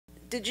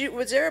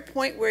Was there a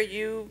point where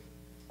you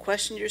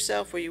questioned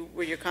yourself,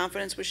 where your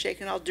confidence was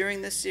shaken all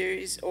during this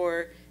series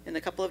or in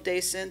the couple of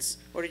days since,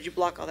 or did you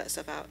block all that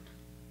stuff out?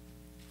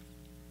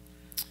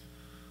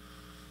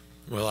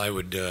 Well, I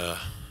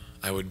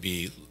would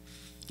be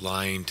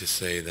lying to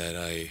say that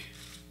I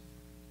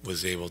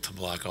was able to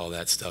block all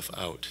that stuff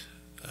out.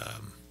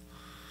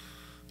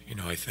 You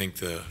know, I think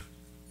the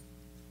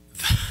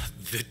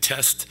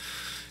test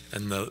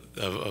and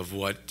of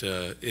what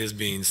is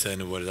being said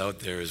and what is out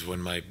there is when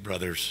my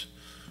brothers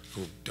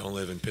who don't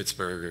live in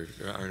Pittsburgh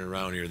or aren't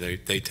around here,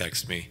 they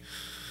text me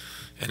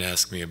and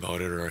ask me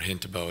about it or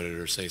hint about it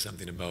or say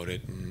something about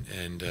it.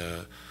 And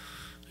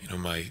you know,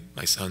 my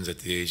son's at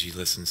the age he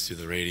listens to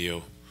the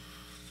radio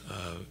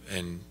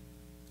and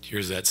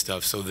hears that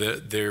stuff. So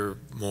they're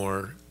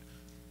more,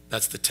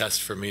 that's the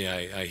test for me.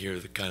 I hear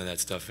the kind of that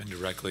stuff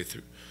indirectly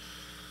through.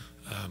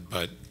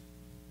 But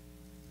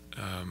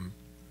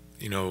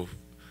you know,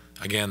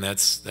 again,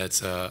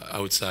 that's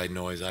outside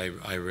noise.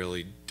 I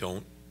really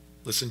don't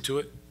listen to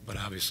it, but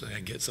obviously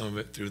I get some of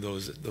it through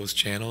those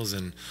channels,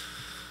 and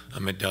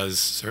it does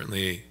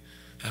certainly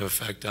have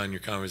effect on your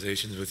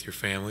conversations with your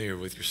family or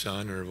with your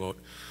son or what.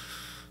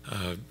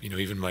 You know,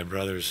 even my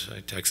brothers, I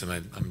text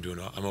them,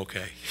 I'm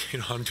okay. You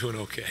know, I'm doing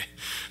okay.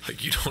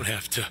 Like, you don't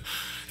have to.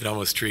 It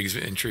almost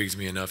intrigues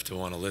me enough to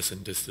want to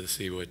listen just to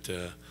see what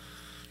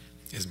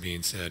is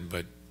being said.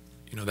 But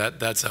you know,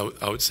 that's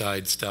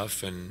outside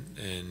stuff,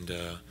 and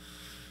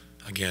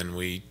again,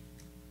 we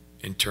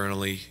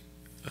internally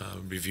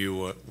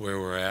review where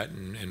we're at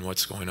and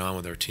what's going on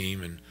with our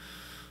team. And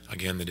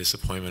again, the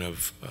disappointment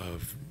of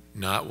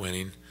not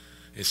winning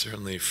is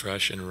certainly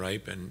fresh and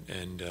ripe,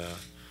 and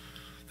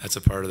that's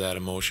a part of that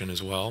emotion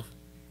as well.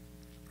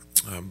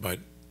 But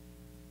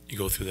you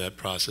go through that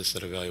process,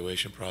 that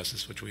evaluation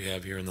process, which we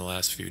have here in the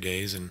last few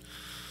days, and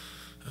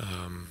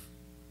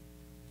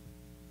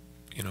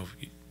you know,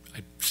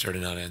 I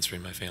started not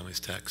answering my family's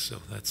texts, so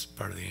that's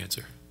part of the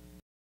answer.